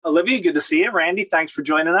Olivia, good to see you. Randy, thanks for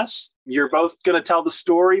joining us. You're both going to tell the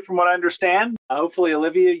story from what I understand. Hopefully,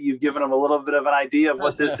 Olivia, you've given them a little bit of an idea of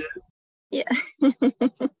what this is. Yeah.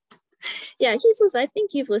 Yeah, I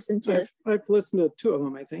think you've listened to... I've listened to 2 of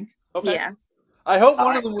them, I think. Okay. Yeah. I hope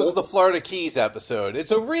one of them was the Florida Keys episode.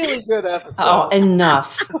 It's a really good episode. Oh,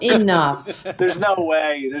 enough. Enough. There's no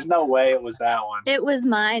way it was that one. It was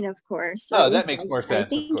mine, of course. Oh, that makes more sense. I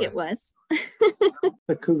think it was.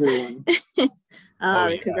 The cougar one.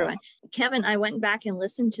 The cougar one. Kevin, I went back and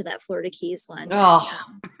listened to that Florida Keys one. Oh.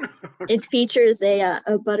 It features a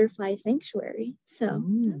butterfly sanctuary. So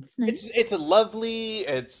that's nice. It's a lovely,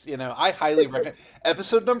 I highly recommend.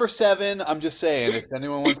 Episode number 7, I'm just saying, if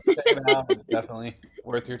anyone wants to check it out, it's definitely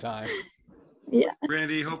worth your time. Yeah.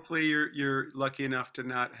 Randy, hopefully you're lucky enough to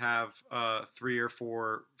not have 3 or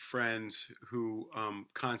 4 friends who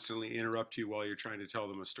constantly interrupt you while you're trying to tell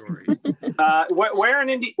them a story. Where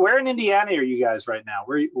in Indiana are you guys right now?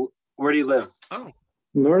 Where do you live? Oh,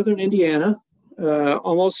 Northern Indiana,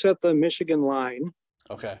 almost at the Michigan line.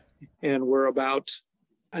 Okay. And we're about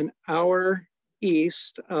an hour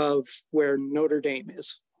east of where Notre Dame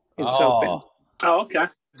is in South Bend. Oh, okay.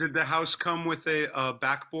 did the house come with a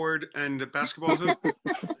backboard and a basketball hoop?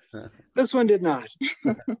 This one did not.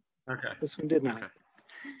 Okay. This one did not. Okay.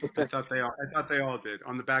 But I thought they all did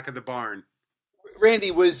on the back of the barn.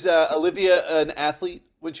 Randy, was Olivia an athlete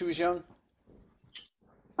when she was young?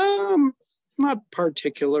 Not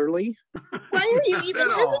particularly. Why are you even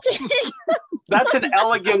hesitating? That's an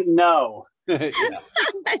elegant no.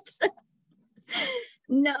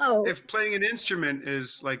 No. If playing an instrument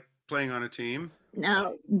is like playing on a team.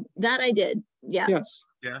 No, that I did. Yeah. Yes.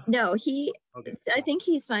 Yeah. No, Okay. I think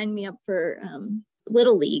he signed me up for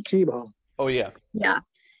Little League. T-ball. Oh, yeah. Yeah.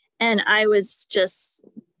 And I was just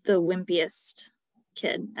the wimpiest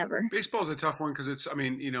kid ever. Baseball's a tough one because it's, I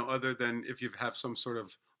mean, other than if you have some sort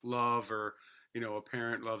of love or, a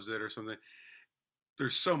parent loves it or something,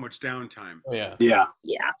 there's so much downtime. Oh, yeah. Yeah.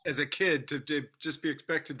 Yeah. As a kid, to just be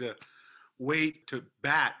expected to wait to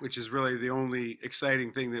bat, which is really the only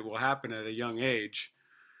exciting thing that will happen at a young age,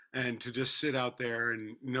 and to just sit out there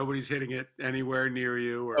and nobody's hitting it anywhere near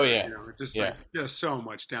you. Or, it's just like just so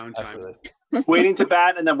much downtime. Absolutely. Waiting to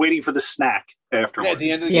bat and then waiting for the snack afterwards. Yeah, at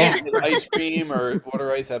the end of the game, get ice cream or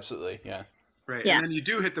water ice. Absolutely. Yeah. Right. Yeah. And then you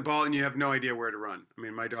do hit the ball and you have no idea where to run. I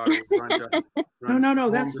mean, my daughter would run No,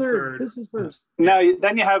 that's third. This is first. No,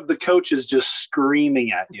 then you have the coaches just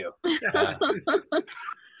screaming at you. Yeah.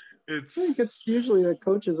 I think it's usually the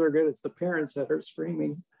coaches are good. It's the parents that are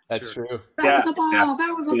screaming. That's true. That was a ball. Yeah.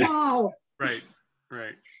 That was a ball.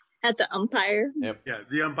 Right. At the umpire. Yep. Yeah.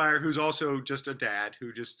 The umpire who's also just a dad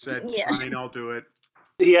who just said, fine, I'll do it.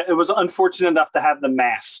 Yeah, it was unfortunate enough to have the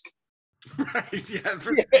mask. Right. Yeah.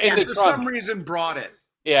 For some reason brought it.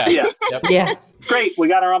 Yeah. Yeah. Yep. Yeah. Great. We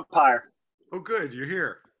got our umpire. Oh, good. You're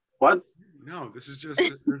here. What? No, this is just,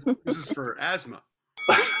 this is for asthma.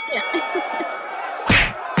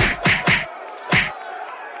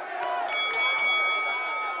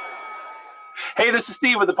 Hey, this is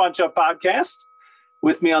Steve with the Punch Up Podcast.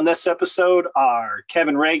 With me on this episode are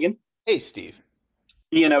Kevin Regan. Hey, Steve.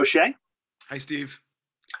 Eoin O'Shea. Hi, Steve.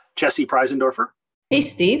 Jesse Preisendorfer. Hey,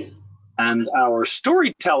 Steve. And our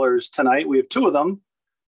storytellers tonight, we have 2 of them,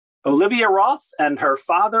 Olivia Roth and her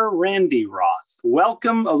father, Randy Roth.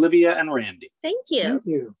 Welcome, Olivia and Randy. Thank you. Thank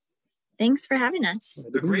you. Thanks for having us.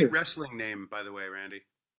 A great wrestling name, by the way, Randy.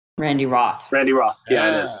 Randy Roth. Randy Roth.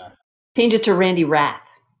 Yeah, it is. Change it to Randy Rath.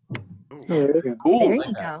 Oh, There you go. Cool. There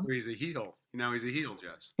you go. he's a heel. Now he's a heel,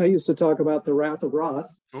 Jess. I used to talk about the Wrath of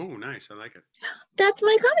Roth. Oh, nice. I like it. That's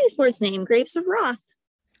my comedy sports name, Grapes of Roth.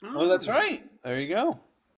 Oh, that's right. There you go.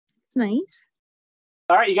 It's nice.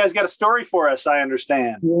 All right, you guys got a story for us, I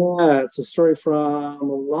understand. Yeah, it's a story from a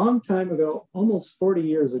long time ago, almost 40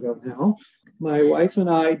 years ago now. My wife and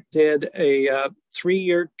I did a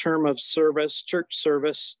 3-year term of service, church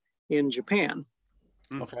service in Japan.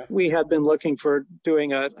 Okay. We had been looking for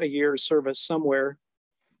doing a year's service somewhere,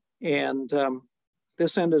 and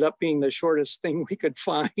this ended up being the shortest thing we could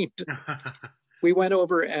find. We went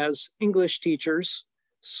over as English teachers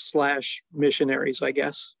 / missionaries, I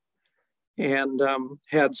guess, and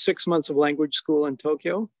had 6 months of language school in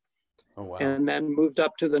Tokyo. Oh, wow. And then moved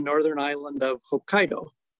up to the northern island of Hokkaido.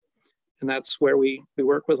 And that's where we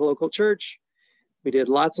work with a local church. We did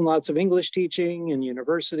lots and lots of English teaching in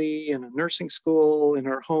university, in a nursing school, in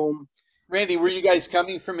our home. Randy, were you guys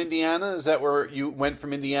coming from Indiana? Is that where you went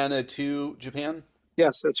from Indiana to Japan?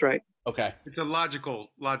 Yes, that's right. Okay. It's a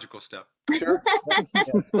logical step. Sure.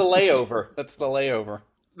 It's the layover. That's the layover.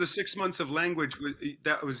 The 6 months of language,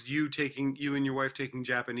 that was you and your wife taking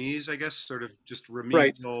Japanese, I guess, sort of just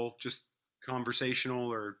remedial, just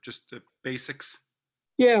conversational or just the basics?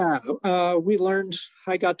 Yeah, we learned,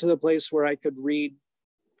 I got to the place where I could read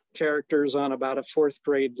characters on about a fourth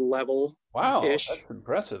grade level. Wow, Ish. that's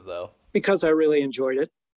impressive, though. Because I really enjoyed it.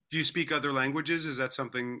 Do you speak other languages? Is that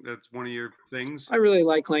something that's one of your things? I really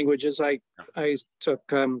like languages. I took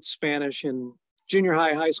Spanish in junior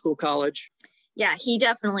high, high school, college. Yeah, he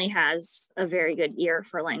definitely has a very good ear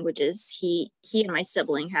for languages. He and my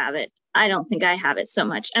sibling have it. I don't think I have it so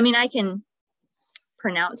much. I mean, I can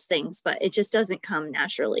pronounce things, but it just doesn't come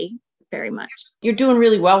naturally very much. You're doing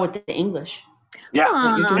really well with the English.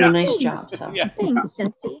 Yeah. You're doing a nice job. So Yeah. Thanks,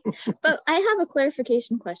 Jessie. But I have a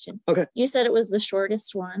clarification question. Okay. You said it was the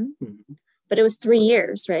shortest one, Mhm. but it was 3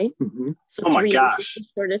 years, right? Mhm. So Oh my 3 years gosh. is the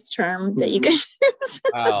shortest term that you could use.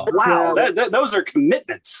 Wow. Wow, Yeah. those are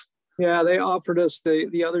commitments. Yeah, they offered us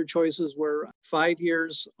the other choices were 5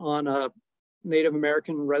 years on a Native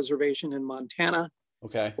American reservation in Montana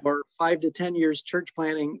Okay. or 5 to 10 years church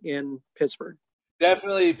planting in Pittsburgh.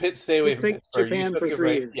 Definitely stay away from picked Pittsburgh. You Japan took for a 3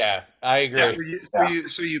 break. years. Yeah, I agree.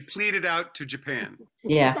 So you pleaded out to Japan.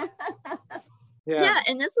 yeah. Yeah,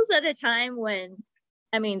 and this was at a time when,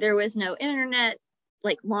 I mean, there was no internet,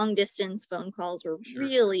 like long distance phone calls were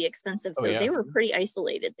really expensive. Oh, So yeah. they were pretty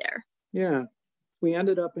isolated there. Yeah. We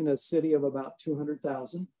ended up in a city of about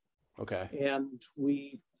 200,000 Okay. and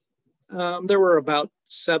there were about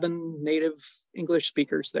 7 native English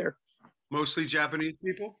speakers there. Mostly Japanese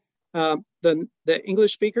people? The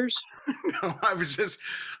English speakers, No,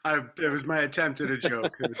 it was my attempt at a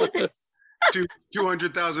joke.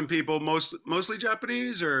 200,000 people, mostly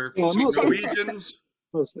Japanese or Yeah, mostly. Norwegians?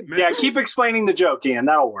 mostly. Yeah, keep explaining the joke, Ian.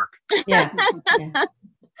 That'll work. Yeah. Yeah.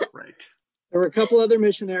 Right. There were a couple other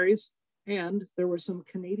missionaries and there were some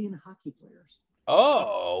Canadian hockey players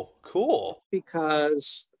Oh, cool.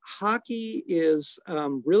 because hockey is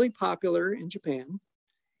really popular in Japan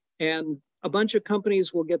and a bunch of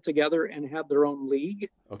companies will get together and have their own league.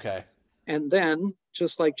 Okay. And then,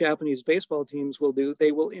 just like Japanese baseball teams will do,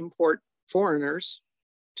 they will import foreigners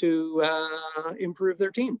to improve their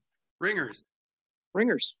team.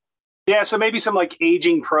 Ringers. Yeah, so maybe some like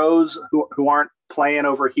aging pros who aren't playing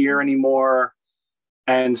over here anymore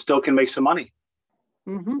and still can make some money.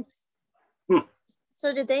 Mm-hmm.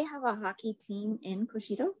 So did they have a hockey team in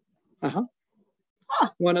Kushido? Uh-huh. Oh,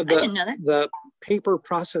 One of I didn't know that. the paper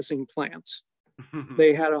processing plants,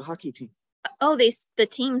 they had a hockey team. Oh, the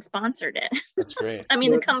team sponsored it. That's great. I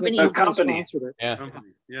mean, the company. the company. sponsored it. Yeah.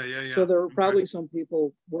 Yeah. So there were probably some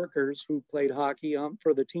people, workers who played hockey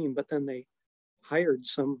for the team, but then they hired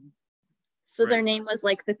some. So their name was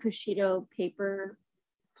like the Kushido Paper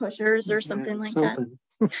Pushers or something like something.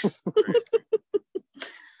 that.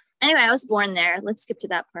 Anyway, I was born there. Let's skip to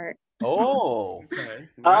that part. Oh. Okay.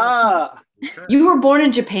 Ah, You were born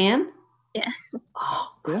in Japan? Yeah.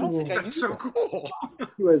 Oh, I don't think I knew That's so this. cool.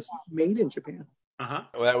 He was made in Japan. Uh-huh.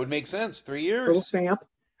 Well, that would make sense. 3 Little years. stamp.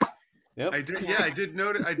 Yep. I did. Yeah, I did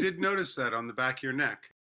notice that on the back of your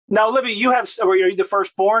neck. now, Olivia, are you the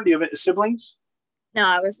firstborn? Do you have siblings? No,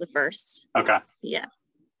 I was the first. Okay. Yeah.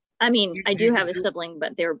 I mean, I do have a sibling,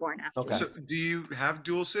 but they were born after. Okay. me. So, do you have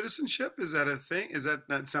dual citizenship? Is that a thing?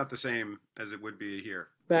 That's not the same as it would be here?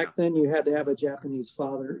 Back then, you had to have a Japanese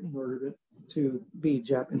father in order to be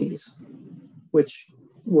Japanese, which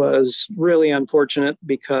was really unfortunate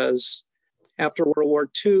because after World War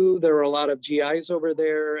II, there were a lot of GIs over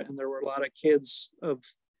there, and there were a lot of kids of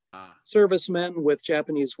Ah, servicemen with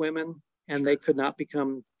Japanese women, and they could not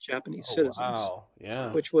become Japanese Oh, citizens, wow.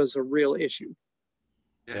 Yeah. which was a real issue.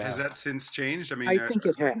 yeah. Has that since changed? I mean, I think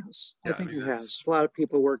it has. yeah, I think I mean, it that's- has. A lot of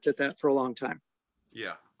people worked at that for a long time.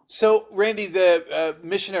 Yeah. So, Randy, the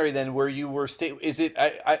missionary then, where you were is it?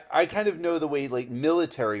 I kind of know the way like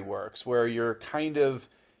military works, where you're kind of,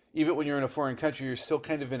 even when you're in a foreign country, you're still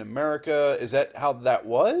kind of in America. Is that how that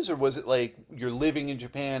was, or was it like you're living in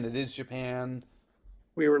Japan? It is Japan.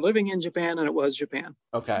 We were living in Japan, and it was Japan.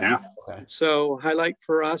 Okay. Yeah. Okay. So highlight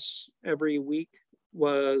for us every week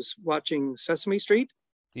was watching Sesame Street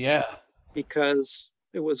Yeah. because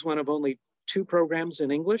it was one of only 2 programs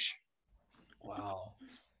in English. Wow.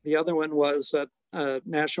 The other one was a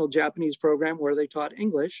national Japanese program where they taught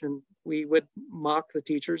English, and we would mock the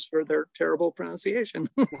teachers for their terrible pronunciation.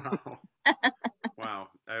 Wow. Wow.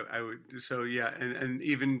 I would. So yeah, and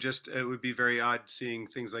even just it would be very odd seeing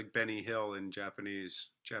things like Benny Hill in Japanese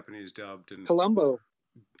dubbed and Colombo.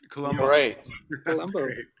 Columbo. All right. That's Columbo.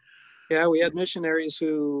 great. Yeah, we had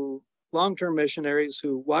long-term missionaries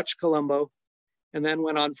who watched Colombo and then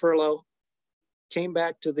went on furlough, came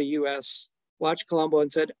back to the US, watched Colombo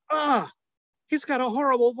and said, he's got a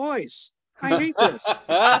horrible voice. I hate this.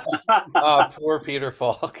 Oh, poor Peter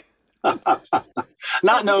Falk.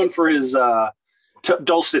 Not known for his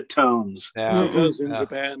dulcet tones. Yeah. Because in Yeah.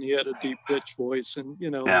 Japan, he had a deep, rich voice, and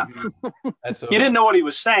Yeah. That's so You didn't know what he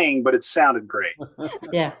was saying, but it sounded great.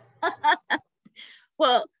 Yeah.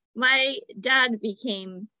 Well, my dad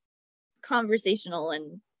became conversational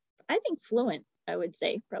and I think fluent, I would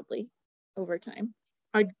say, probably over time.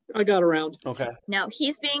 I got around. Okay. Now,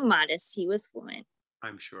 he's being modest. He was fluent.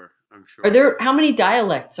 I'm sure. How many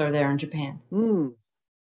dialects are there in Japan?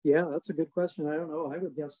 Yeah, that's a good question. I don't know. I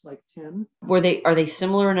would guess like 10. Are they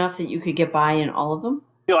similar enough that you could get by in all of them?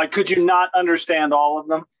 Like, could you not understand all of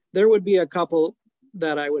them? There would be a couple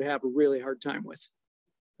that I would have a really hard time with.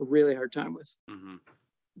 Mm-hmm.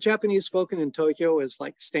 Japanese spoken in Tokyo is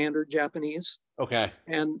like standard Japanese. Okay.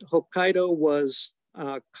 And Hokkaido was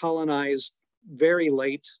colonized very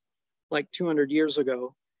late, like 200 years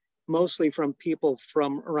ago, mostly from people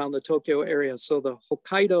from around the Tokyo area. So the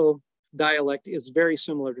Hokkaido dialect is very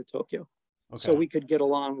similar to Tokyo. Okay. So we could get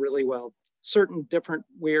along really well. Certain different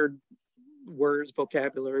weird words,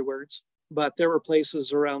 vocabulary words, but there were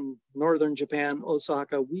places around northern Japan,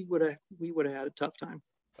 Osaka, we would have had a tough time.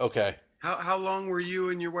 Okay. How long were you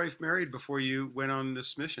and your wife married before you went on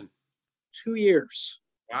this mission? 2 years.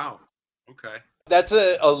 Wow. Okay. That's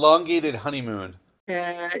a elongated honeymoon.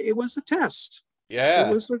 It was a test.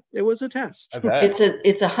 Yeah. It was a test. I bet.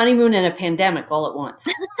 It's a honeymoon and a pandemic all at once.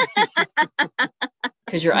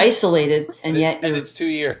 Because you're isolated and yet and you're, it's 2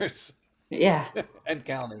 years. yeah. And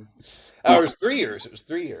counting. Or 3 years. It was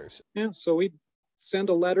 3 years. Yeah, so we'd send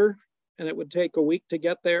a letter and it would take a week to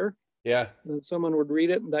get there. Yeah. And then someone would read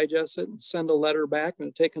it and digest it and send a letter back, and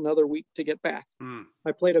it'd take another week to get back. Mm.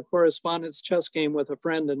 I played a correspondence chess game with a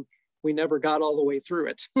friend and we never got all the way through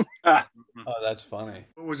it. Oh, that's funny.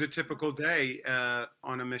 What was a typical day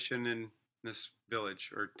on a mission in this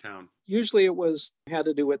village or town? Usually it had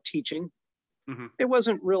to do with teaching. Mm-hmm. It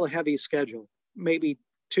wasn't real heavy schedule, maybe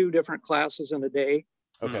 2 different classes in a day.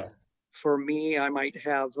 Okay. For me, I might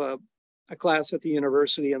have a class at the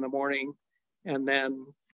university in the morning, and then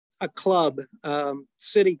a club,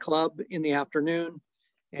 city club in the afternoon.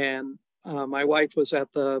 And my wife was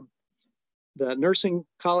at the nursing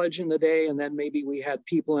college in the day, and then maybe we had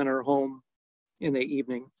people in our home in the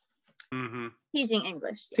evening. Mm-hmm. Teaching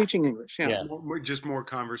English. Yeah. Teaching English, yeah. Yeah. Just more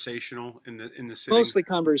conversational in the city. Mostly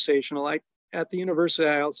conversational. At the university,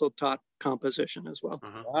 I also taught composition as well.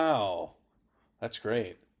 Uh-huh. Wow. That's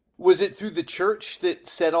great. Was it through the church that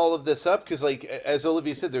set all of this up? Because, like, as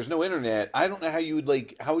Olivia said, there's no internet. I don't know how you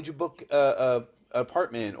would, how would you book a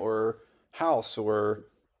apartment or house or...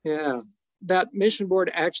 Yeah, that mission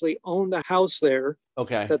board actually owned a house there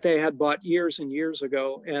Okay. that they had bought years and years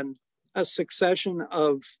ago. And a succession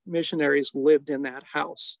of missionaries lived in that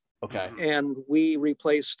house. Okay. And we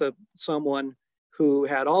replaced someone who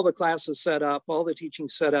had all the classes set up, all the teaching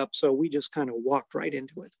set up. So we just kind of walked right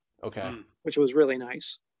into it, Okay. which was really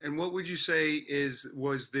nice. And what would you say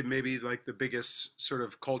was maybe like the biggest sort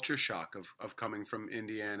of culture shock of coming from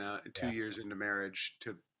Indiana 2 years into marriage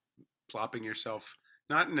to plopping yourself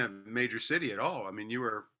not in a major city at all? I mean, you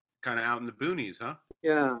were kind of out in the boonies, huh?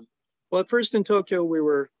 Yeah. Well, at first in Tokyo, we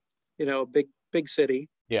were, big city.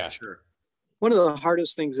 Yeah. Sure. One of the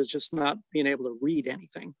hardest things is just not being able to read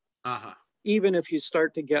anything. Uh-huh. Even if you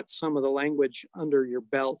start to get some of the language under your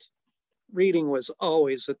belt, reading was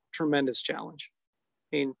always a tremendous challenge.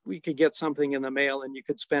 I mean, we could get something in the mail and you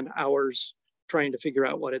could spend hours trying to figure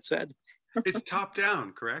out what it said. It's top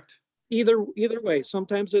down, correct? Either way,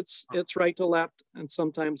 sometimes it's right to left and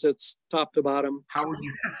sometimes it's top to bottom. How would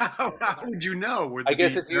you know? I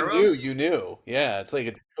guess if you knew, you knew. Yeah, it's like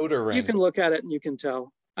a coder ring. You can look at it and you can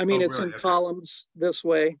tell. I mean, it's really? in Okay. columns this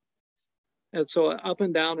way. And so up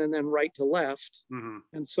and down and then right to left. Mm-hmm.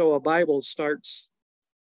 And so a Bible starts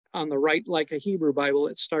on the right, like a Hebrew Bible,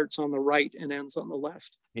 it starts on the right and ends on the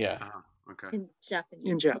left Yeah. Okay. In Japanese.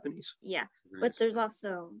 in Japanese. Yeah. But there's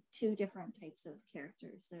also 2 different types of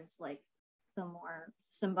characters. There's like the more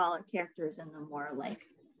symbolic characters and the more like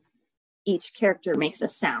each character makes a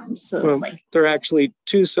sound. So Well, it's like they're actually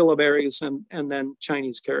 2 syllabaries and then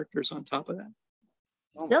Chinese characters on top of that.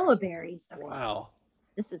 syllabaries. Okay. Wow.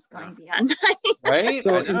 This is going beyond Right?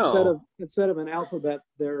 So I know. instead of an alphabet,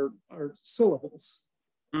 there are syllables.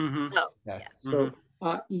 Mm-hmm. Oh, Yeah. yeah. So a,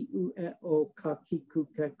 I, U, E, O, Ka, Ki, Ku,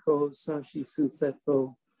 Ke, Ko, Sa, Shi, Su, Se,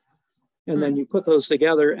 To. And then you put those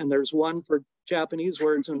together and there's one for Japanese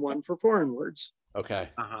words and one for foreign words. Okay.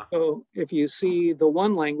 Uh-huh. So if you see the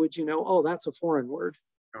one language, oh, that's a foreign word,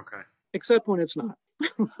 Okay. except when it's not.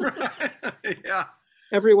 Yeah.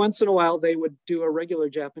 every once in a while they would do a regular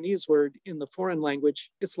Japanese word in the foreign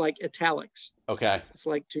language. It's like italics. Okay. It's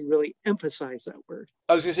like to really emphasize that word.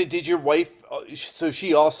 I was gonna say, did your wife? So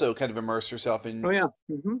she also kind of immersed herself in. Oh yeah.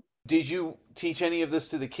 Mm-hmm. Did you teach any of this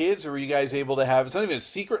to the kids, or were you guys able to have? It's not even a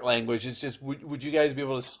secret language. It's just would you guys be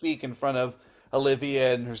able to speak in front of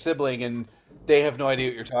Olivia and her sibling, and they have no idea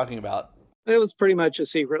what you're talking about? It was pretty much a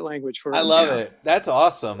secret language for us. I love it. That's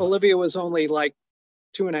awesome. Olivia was only like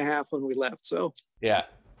 2.5 when we left, so yeah.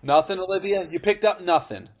 Nothing, Olivia? You picked up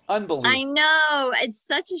nothing. Unbelievable. I know. It's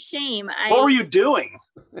such a shame. What were you doing?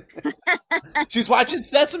 She was watching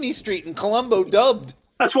Sesame Street in Columbo dubbed.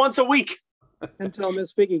 That's once a week. Until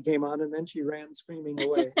Miss Piggy came on, and then she ran screaming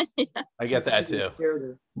away. Yeah. I get that too. Scared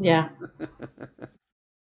her. Yeah.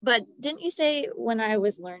 But didn't you say when I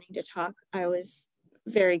was learning to talk, I was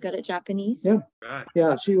very good at Japanese? Yeah. Right.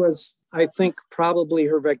 Yeah, she was, I think probably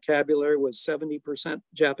her vocabulary was 70%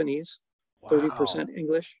 Japanese, 30%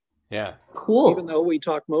 English. Yeah. Cool. Even though we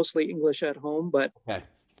talk mostly English at home, but Okay.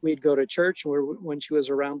 we'd go to church where when she was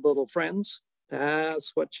around little friends,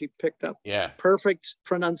 that's what she picked up. Yeah. Perfect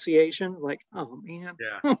pronunciation. Like, oh man,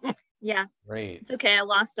 Yeah. Yeah. Great. It's okay. I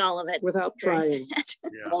lost all of it. without Very trying. sad.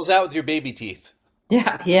 Yeah. What was that with your baby teeth?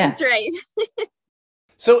 Yeah. Yeah. That's right.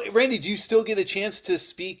 So, Randy, do you still get a chance to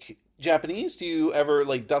speak Japanese? Do you ever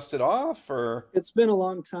like dust it off, or? It's been a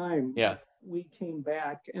long time. Yeah. We came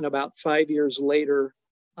back, and about 5 years later,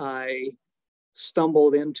 I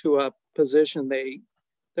stumbled into a position.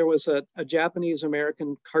 There was a Japanese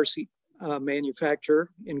American car seat manufacturer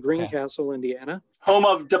in Greencastle, Indiana. Home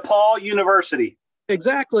of DePaul University.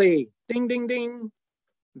 Exactly. Ding, ding, ding.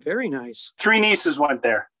 Very nice. 3 nieces went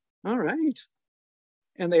there. All right.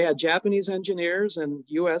 And they had Japanese engineers and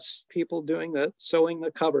US people doing sewing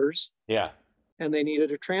the covers, Yeah. and they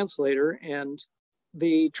needed a translator. And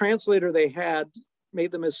the translator they had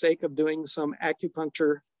made the mistake of doing some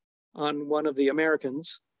acupuncture on one of the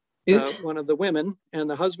Americans, Oops. one of the women, and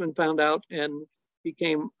the husband found out and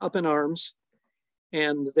became up in arms.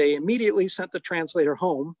 And they immediately sent the translator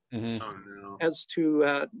home Mm-hmm. Oh no. as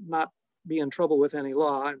to not be in trouble with any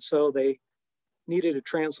law. And so they needed a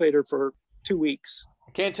translator for 2 weeks.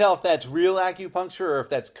 I can't tell if that's real acupuncture or if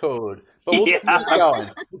that's code, but we'll keep Yeah.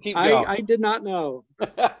 going. We'll keep going. I did not know.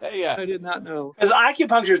 Yeah. I did not know. Because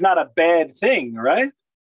acupuncture is not a bad thing, right?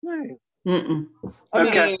 Right. Mm-mm. I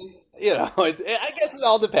Okay. mean, you know, I guess it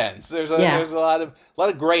all depends. There's a lot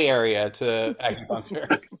of gray area to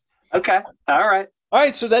acupuncture. Okay. All right. All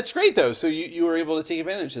right, so that's great though. So you were able to take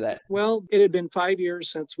advantage of that. Well, it had been 5 years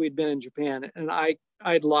since we'd been in Japan, and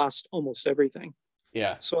I'd lost almost everything.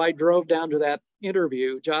 Yeah. So I drove down to that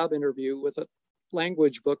job interview, with a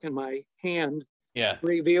language book in my hand, Yeah.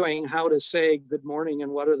 reviewing how to say good morning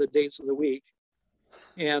and what are the days of the week.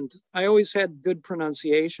 And I always had good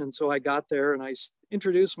pronunciation. So I got there and I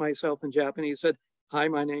introduced myself in Japanese, said, "Hi,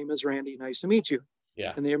 my name is Randy. Nice to meet you."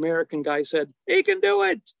 Yeah. And the American guy said, "He can do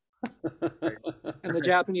it." And the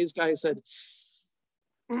Japanese guy said,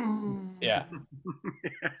 "Mm." Yeah.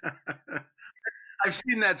 I've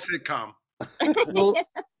seen that sitcom. Well,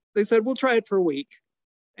 they said, "We'll try it for a week."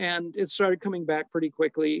 And it started coming back pretty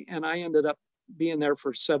quickly. And I ended up being there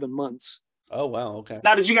for 7 months. Oh wow. Okay.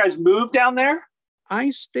 Now, did you guys move down there? I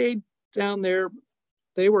stayed down there.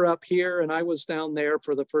 They were up here, and I was down there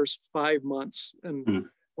for the first 5 months and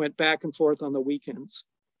went back and forth on the weekends.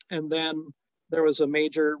 And then there was a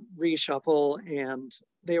major reshuffle, and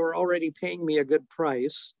they were already paying me a good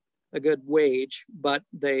price, a good wage, but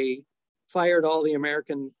they fired all the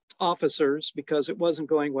American officers because it wasn't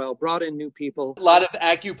going well, brought in new people. A lot of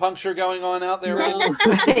acupuncture going on out there. Right?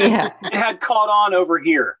 No. Yeah. It had caught on over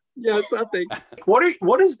here. Yeah, something.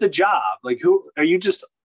 What is the job? Like, who are you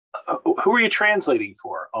translating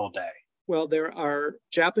for all day? Well, there are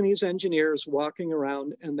Japanese engineers walking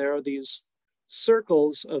around, and there are these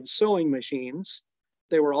circles of sewing machines.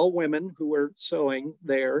 They were all women who were sewing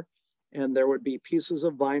there, and there would be pieces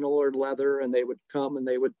of vinyl or leather, and they would come and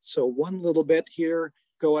they would sew one little bit here,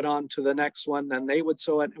 go it on to the next one, then they would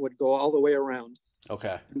sew it and it would go all the way around.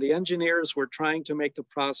 Okay. And the engineers were trying to make the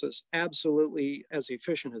process absolutely as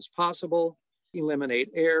efficient as possible,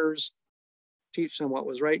 eliminate errors, teach them what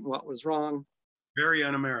was right and what was wrong. Very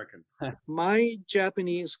un-American. My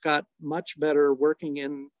Japanese got much better working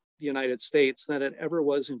in the United States than it ever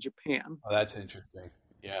was in Japan, Oh, that's interesting.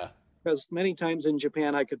 Yeah. because many times in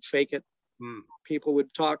Japan I could fake it. People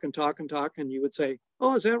would talk and talk and talk, and you would say,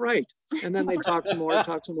 "Oh, is that right?" And then they'd talk some more,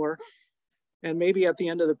 talk some more. And maybe at the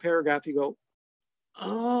end of the paragraph, you go,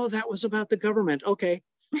 "Oh, that was about the government. Okay."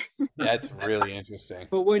 That's really interesting.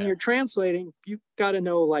 But when Yeah. you're translating, you got to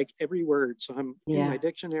know like every word. So I'm in Yeah. my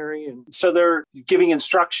dictionary, and So they're giving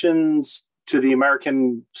instructions to the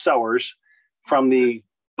American sewers from the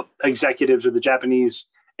executives or the Japanese,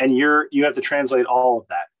 and you have to translate all of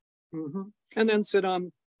that. Mm-hmm. And then sit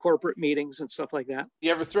on corporate meetings and stuff like that.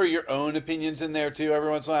 You ever throw your own opinions in there too? Every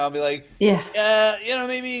once in a while, I'll be like, Yeah.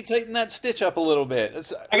 Maybe tighten that stitch up a little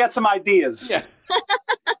bit. I got some ideas. Yeah.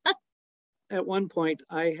 At one point,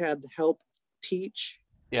 I had helped teach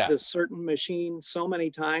this certain machine so many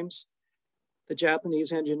times. The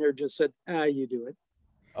Japanese engineer just said, you do it.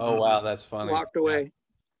 Oh, wow. That's funny. Walked away. Yeah.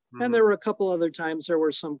 Mm-hmm. And there were a couple other times there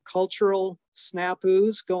were some cultural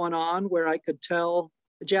snafus going on where I could tell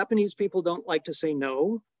the Japanese people don't like to say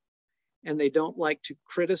no, and they don't like to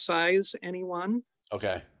criticize anyone.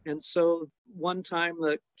 Okay. And so one time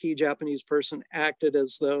the key Japanese person acted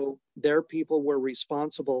as though their people were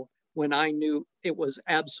responsible when I knew it was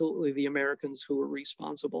absolutely the Americans who were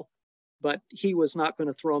responsible, but he was not going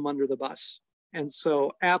to throw them under the bus. And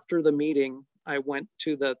so after the meeting, I went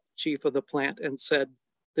to the chief of the plant and said,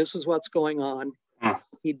 this is what's going on.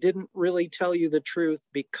 He didn't really tell you the truth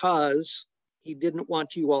because he didn't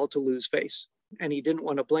want you all to lose face. And he didn't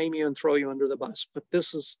want to blame you and throw you under the bus. But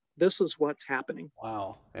this is what's happening.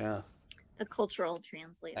 Wow. Yeah. A cultural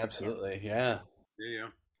translator. Absolutely. Yeah. Yeah.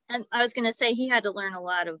 And I was going to say he had to learn a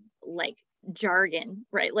lot of like jargon,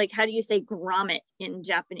 right? Like, how do you say grommet in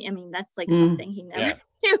Japanese? I mean, that's like something he never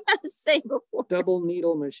knew how to say before. Double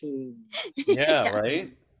needle machine. Yeah,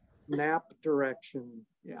 right? Nap direction.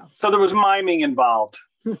 Yeah. So there was miming involved.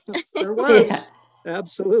 There was. Yeah.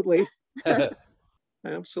 Absolutely.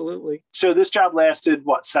 Absolutely. So this job lasted,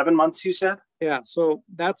 7 months, you said? Yeah. So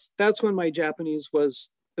that's when my Japanese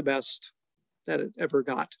was the best that it ever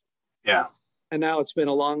got. Yeah. And now it's been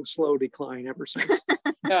a long, slow decline ever since.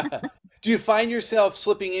 Do you find yourself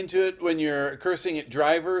slipping into it when you're cursing at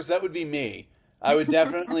drivers? That would be me. I would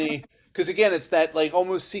definitely, because again, it's that like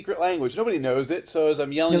almost secret language. Nobody knows it. So as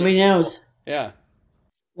I'm yelling, Nobody knows. Yeah.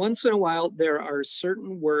 Once in a while, there are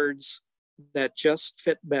certain words that just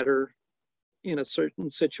fit better in a certain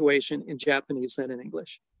situation in Japanese than in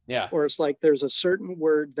English. Yeah. Or it's like there's a certain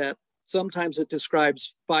word that sometimes it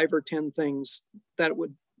describes 5 or 10 things that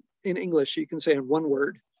would, in English, you can say in one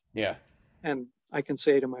word. Yeah. And I can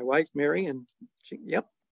say to my wife, Mary, and she,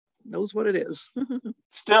 knows what it is.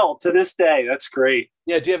 Still, to this day, that's great.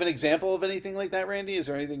 Yeah. Do you have an example of anything like that, Randy? Is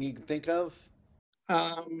there anything you can think of?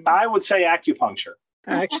 I would say acupuncture.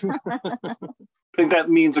 Actually, I think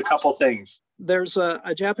that means a couple things. there's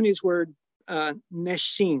a Japanese word,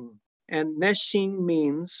 Nesshin. And Nesshin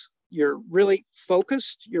means you're really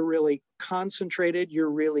focused, you're really concentrated, you're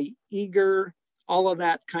really eager, all of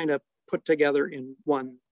that kind of put together in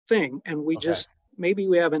one thing. And we maybe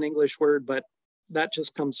we have an English word, but that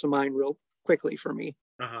just comes to mind real quickly for me.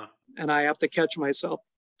 Uh-huh. And I have to catch myself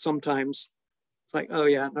sometimes. It's like, oh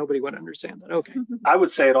yeah, nobody would understand that. Okay. I would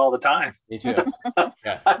say it all the time. Me too.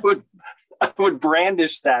 Yeah. I would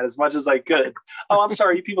brandish that as much as I could. Oh, I'm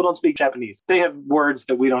sorry, you people don't speak Japanese. They have words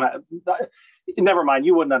that we don't have. Never mind,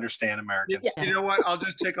 you wouldn't understand Americans. You know what? I'll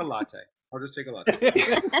just take a latte.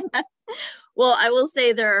 Well, I will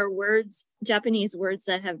say there are words, Japanese words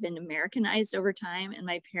that have been Americanized over time, and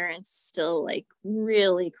my parents still like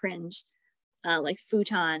really cringe. Like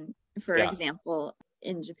futon, for example,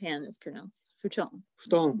 in Japan is pronounced futon.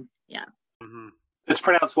 Stone. Yeah. Mm-hmm. It's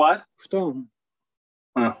pronounced what? Stone.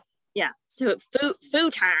 Huh. Yeah. So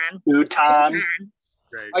futon. Futon.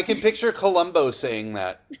 Great. I can picture Columbo saying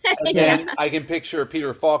that. I can picture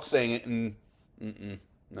Peter Falk saying it, and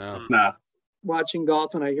no. Nah. Watching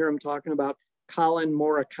golf and I hear him talking about Colin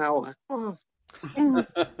Morikawa. Oh.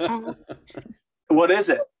 What is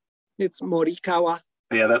it? It's Morikawa.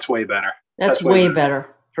 Yeah, that's way better. That's way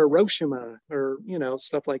better. Hiroshima, or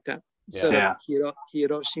stuff like that. Instead of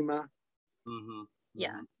Hiroshima. Mm-hmm.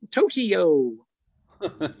 Yeah. Tokyo.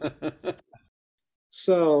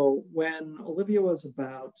 So when Olivia was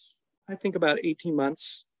about 18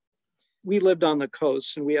 months, we lived on the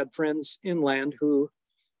coast and we had friends inland who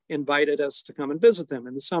invited us to come and visit them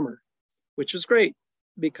in the summer, which is great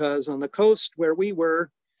because on the coast where we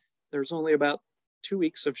were, there's only about 2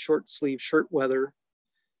 weeks of short sleeve shirt weather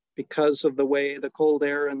because of the way the cold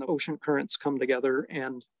air and the ocean currents come together.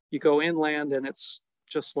 And you go inland and it's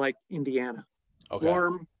just like Indiana. Okay.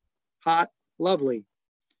 Warm, hot, lovely.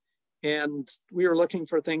 And we were looking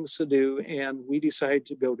for things to do and we decided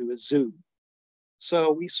to go to a zoo.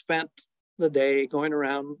 So we spent the day going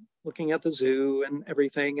around looking at the zoo and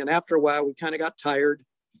everything. And after a while, we kind of got tired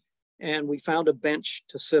and we found a bench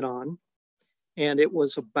to sit on. And it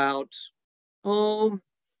was about,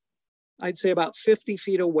 I'd say about 50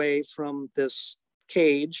 feet away from this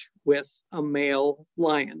cage with a male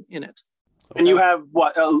lion in it. And you have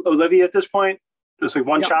what, Olivia at this point? Just like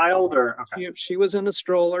one child, or okay. She was in a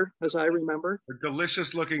stroller, as I remember. A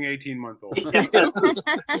delicious-looking 18-month-old.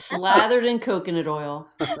 Slathered in coconut oil.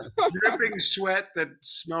 Dripping sweat that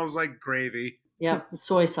smells like gravy. Yep,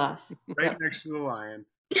 soy sauce. Right next to the lion.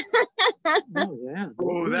 Oh, yeah.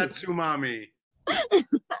 Oh, that's umami.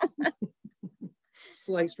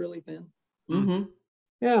 Sliced really thin. Mm-hmm.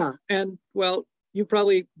 Yeah. And well, you've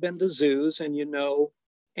probably been to zoos and you know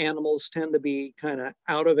animals tend to be kind of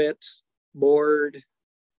out of it, bored,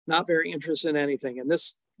 not very interested in anything. And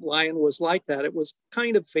this lion was like that. It was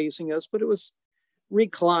kind of facing us, but it was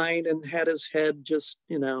reclined and had his head just,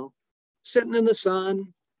 sitting in the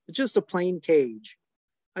sun. It's just a plain cage.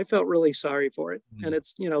 I felt really sorry for it. And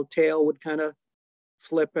its, tail would kind of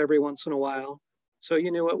flip every once in a while. So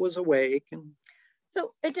you knew it was awake. And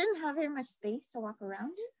so it didn't have very much space to walk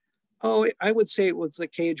around in? oh, I would say the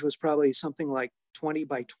cage was probably something like 20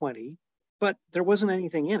 by 20, but there wasn't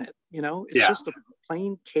anything in it. It's just a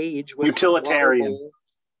plain cage with utilitarian.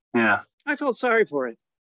 Yeah. I felt sorry for it.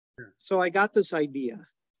 So I got this idea.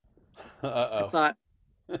 I thought,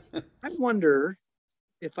 I wonder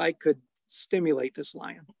if I could stimulate this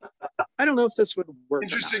lion. I don't know if this would work.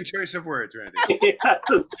 Interesting choice of words, Randy.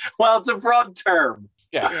 Yes. Well, it's a broad term.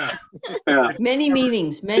 Yeah. Many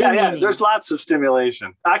meanings. Many meanings. There's lots of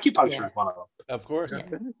stimulation. Acupuncture is one of them. Of course.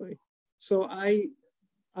 Exactly. So I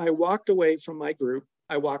walked away from my group.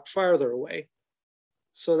 I walked farther away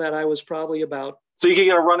so that I was probably about... So you could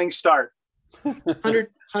get a running start.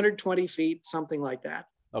 120 feet, something like that.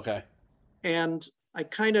 Okay. And I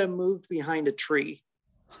kind of moved behind a tree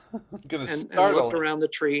and looked around the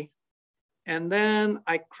tree. And then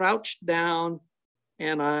I crouched down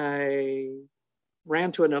and I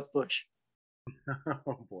ran to a bush.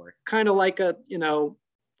 Oh boy. Kind of like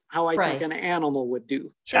how I think an animal would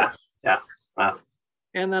do. Sure. Yeah. Wow.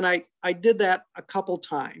 And then I did that a couple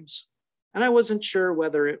times. And I wasn't sure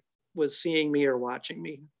whether it was seeing me or watching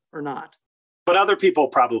me or not. But other people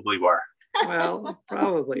probably were. Well,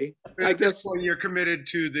 probably. I guess when you're committed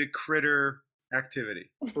to the critter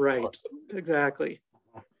activity. Right. Exactly.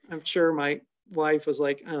 I'm sure my wife was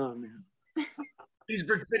like, oh man. He's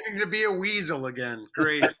pretending to be a weasel again.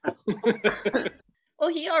 Great. Well,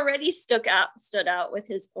 he already stood out with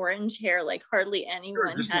his orange hair like hardly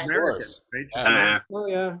anyone had. Right? Oh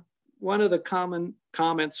yeah. One of the common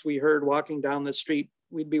comments we heard walking down the street,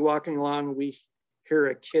 we'd be walking along and we hear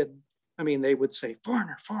a kid. They would say,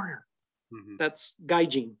 foreigner. Mm-hmm. That's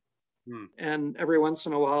gaijin. And every once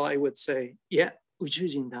in a while I would say, yeah,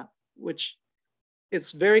 ujujin-da, which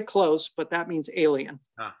it's very close, but that means alien.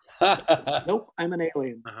 Nope, I'm an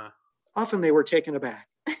alien. Often they were taken aback.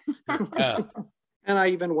 And I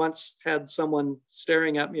even once had someone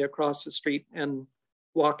staring at me across the street and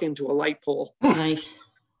walk into a light pole.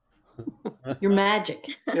 Nice. You're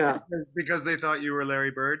magic. Yeah. Because they thought you were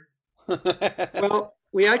Larry Bird? Well,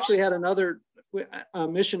 we actually had another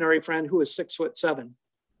missionary friend who was 6'7".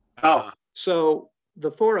 Oh. So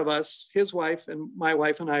the four of us, his wife and my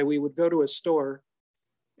wife and I, we would go to a store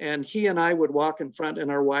and he and I would walk in front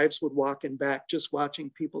and our wives would walk in back, just watching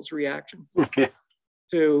people's reaction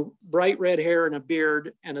to bright red hair and a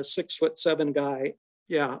beard and a 6'7" guy.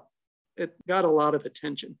 Yeah, it got a lot of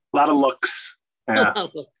attention. A lot of looks. Yeah.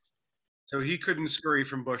 So he couldn't scurry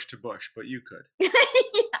from bush to bush, but you could.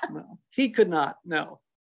 No, he could not. No.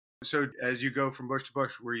 So as you go from bush to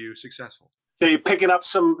bush, were you successful? So you're picking up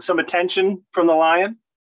some attention from the lion?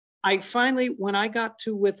 I finally, when I got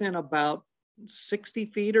to within about 60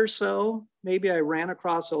 feet or so, maybe I ran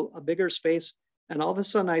across a bigger space and all of a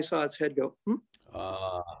sudden I saw its head go,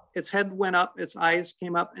 Its head went up, its eyes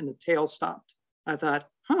came up and the tail stopped. I thought,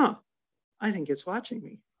 I think it's watching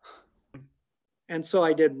me. And so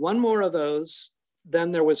I did one more of those.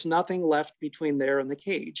 Then there was nothing left between there and the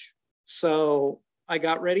cage. So I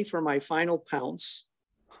got ready for my final pounce.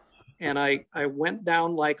 And I went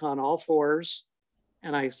down like on all fours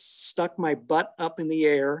and I stuck my butt up in the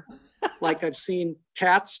air like I've seen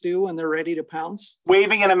cats do when they're ready to pounce.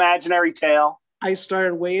 Waving an imaginary tail. I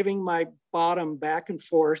started waving my bottom back and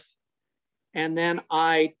forth. And then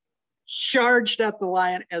I charged at the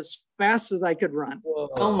lion as fast as I could run. Whoa.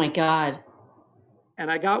 Oh my God. And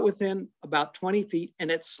I got within about 20 feet and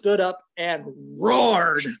it stood up and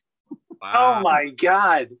roared. Wow. Oh my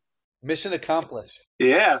God. Mission accomplished.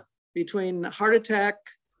 Yeah. Between heart attack,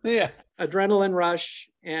 adrenaline rush,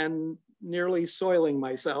 and nearly soiling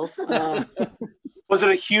myself. Was it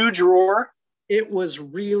a huge roar? It was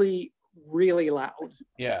really, really loud.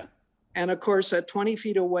 Yeah. And of course, at 20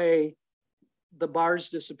 feet away, the bars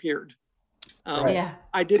disappeared.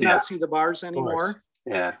 I did not see the bars anymore.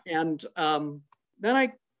 Yeah. And then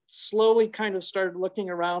I slowly kind of started looking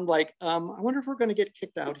around like, I wonder if we're going to get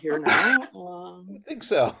kicked out here now. I think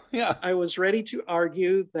so. Yeah. I was ready to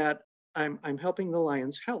argue that I'm helping the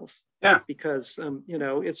lion's health. Yeah. Because,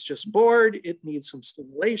 it's just bored. It needs some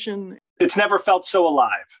stimulation. It's never felt so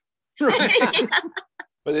alive. Right.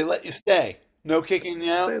 But they let you stay. No kicking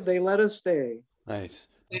you out? They let us stay. Nice.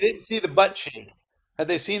 They didn't see the butt shake. Had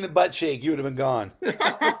they seen the butt shake, you would have been gone.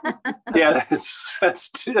 Yeah,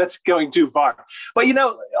 that's going too far. But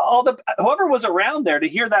whoever was around there to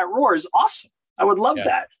hear that roar is awesome. I would love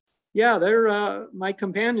that. Yeah, they're my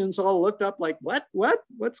companions all looked up like,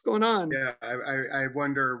 what's going on? Yeah, I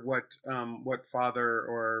wonder what father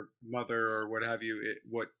or mother or what have you,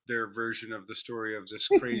 what their version of the story of this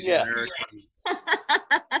crazy American.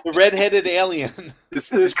 The redheaded alien.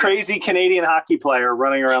 This crazy Canadian hockey player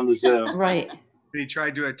running around the zoo. Right. And he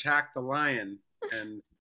tried to attack the lion, and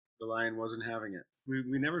the lion wasn't having it.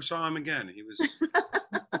 We never saw him again. He was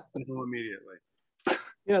immediately.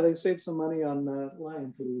 Yeah, they saved some money on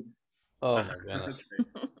lion food. Oh my goodness.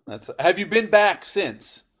 Have you been back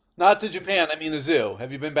since? Not to Japan, I mean a zoo.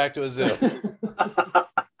 Have you been back to a zoo?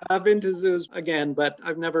 I've been to zoos again, but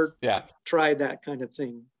I've never tried that kind of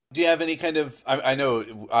thing. Do you have any kind of, I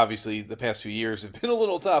know obviously the past few years have been a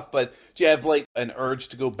little tough, but do you have like an urge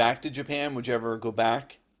to go back to Japan? Would you ever go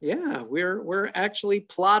back? Yeah, we're actually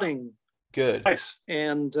plotting. Good. Nice.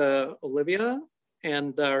 And Olivia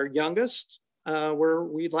and our youngest,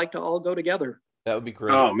 we'd like to all go together. That would be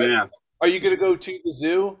great. Oh, man. Are you going to go to the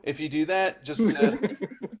zoo if you do that? Just to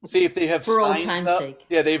see if they have For old signs time's up? sake.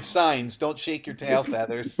 Yeah, they have signs. Don't shake your tail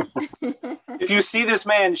feathers. If you see this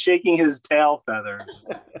man shaking his tail feathers.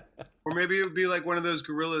 Or maybe it would be like one of those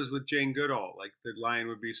gorillas with Jane Goodall. Like the lion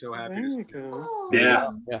would be so happy There to see you go.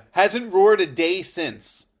 Yeah. Hasn't roared a day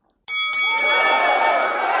since.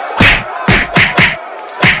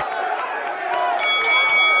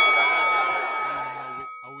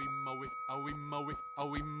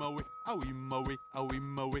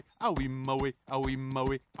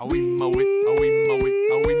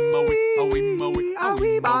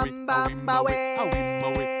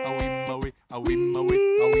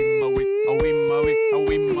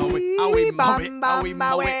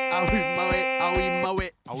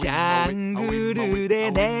ジャングルで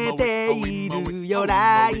寝ているよ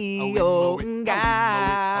ライオン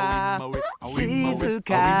が静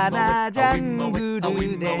かなジャング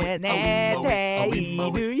ルで寝てい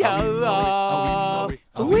るよ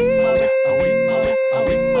ウ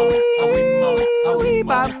ィー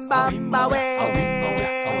バンバンバウェ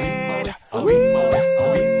ウィ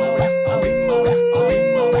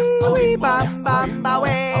ーバンバンバウ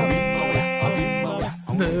ェ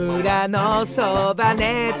村のそば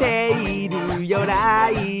寝ているよラ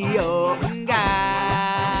イオン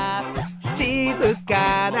が静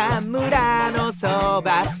かな村のそ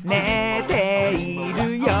ば寝てい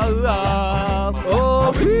るよ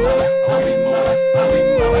おー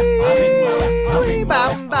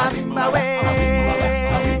バンバンバウェ